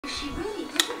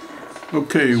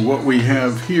Okay, what we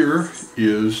have here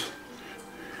is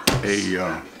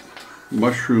a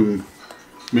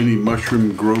mini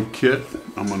mushroom grow kit.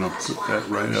 I'm going to put that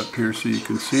right up here so you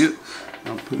can see it.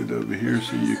 I'll put it over here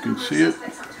so you can see it.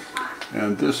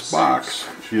 And this box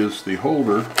is the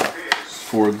holder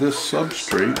for this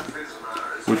substrate,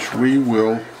 which we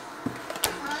will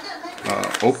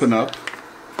open up,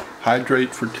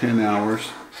 hydrate for 10 hours,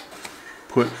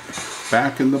 put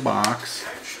back in the box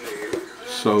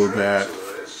so that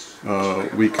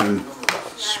we can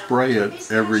spray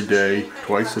it every day,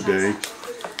 twice a day,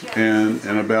 and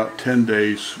in about 10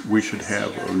 days we should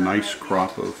have a nice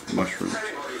crop of mushrooms.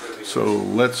 So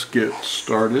let's get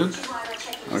started.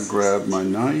 I grab my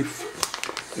knife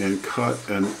and cut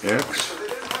an X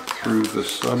through the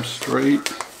substrate,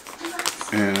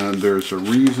 and there's a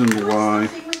reason why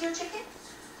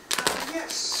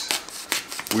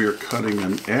we are cutting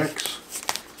an X.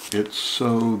 It's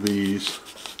so these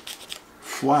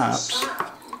flaps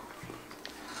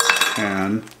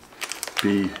can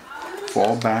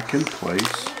fall back in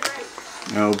place.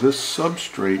 Now this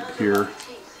substrate here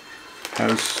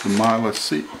has the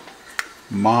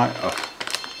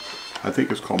I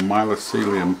think it's called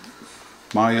mycelium.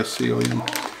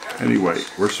 Anyway,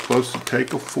 we're supposed to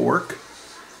take a fork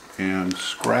and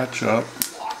scratch up.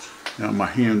 Now my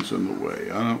hand's in the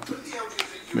way.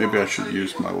 Maybe I should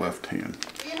use my left hand.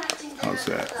 How's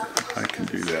that? I can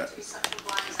do that.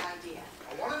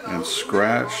 And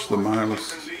scratch the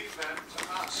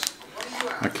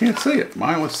I can't say it.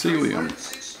 Mycelium.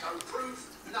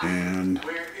 And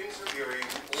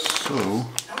so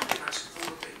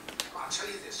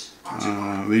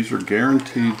these are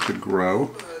guaranteed to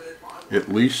grow at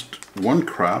least one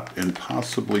crop and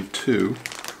possibly two.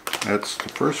 That's the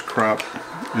first crop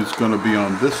is going to be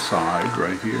on this side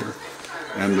right here,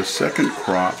 and the second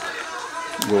crop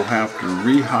will have to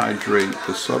rehydrate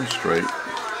the substrate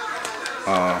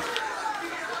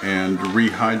and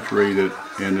rehydrate it,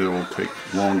 and it'll take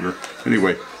longer.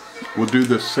 Anyway, we'll do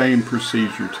the same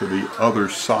procedure to the other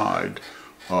side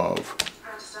of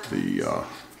the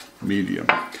medium.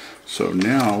 So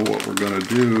now what we're going to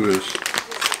do is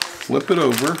flip it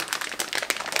over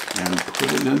and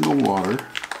put it in the water,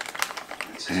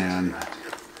 and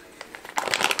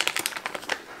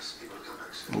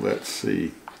let's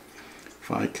see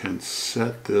if I can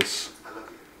set this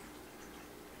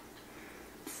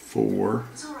for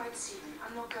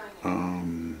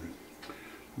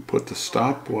put the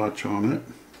stopwatch on it,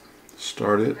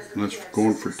 start it, and it's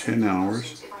going for 10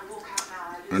 hours,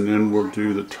 and then we'll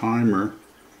do the timer.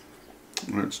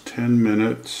 That's 10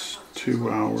 minutes, 2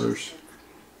 hours.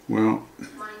 Well,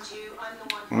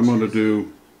 I'm going to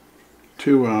do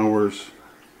 2 hours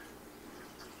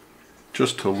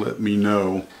just to let me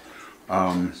know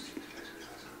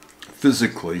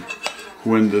physically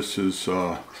when this is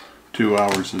 2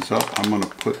 hours is up. I'm going to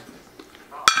put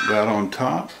that on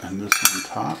top and this on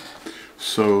top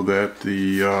so that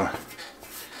the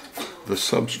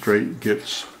substrate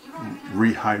gets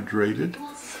rehydrated.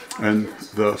 And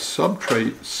the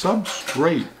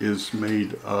substrate is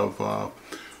made of what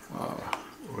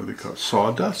do they call it?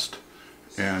 Sawdust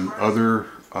and other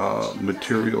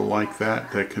material like that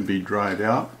can be dried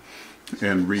out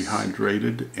and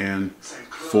rehydrated and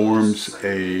forms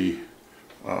a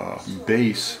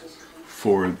base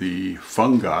for the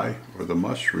fungi or the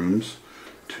mushrooms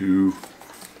to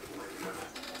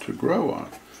grow on.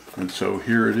 And so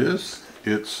here it is.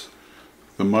 It's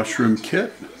the mushroom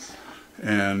kit,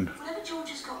 and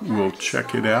we'll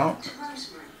check it out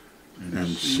and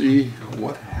see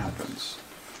what happens.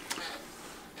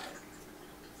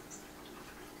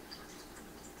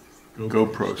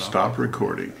 GoPro, stop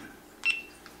recording.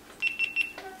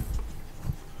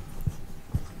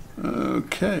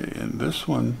 Okay, and this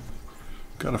one,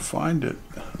 gotta find it.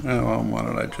 Oh, why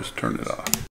don't I just turn it off?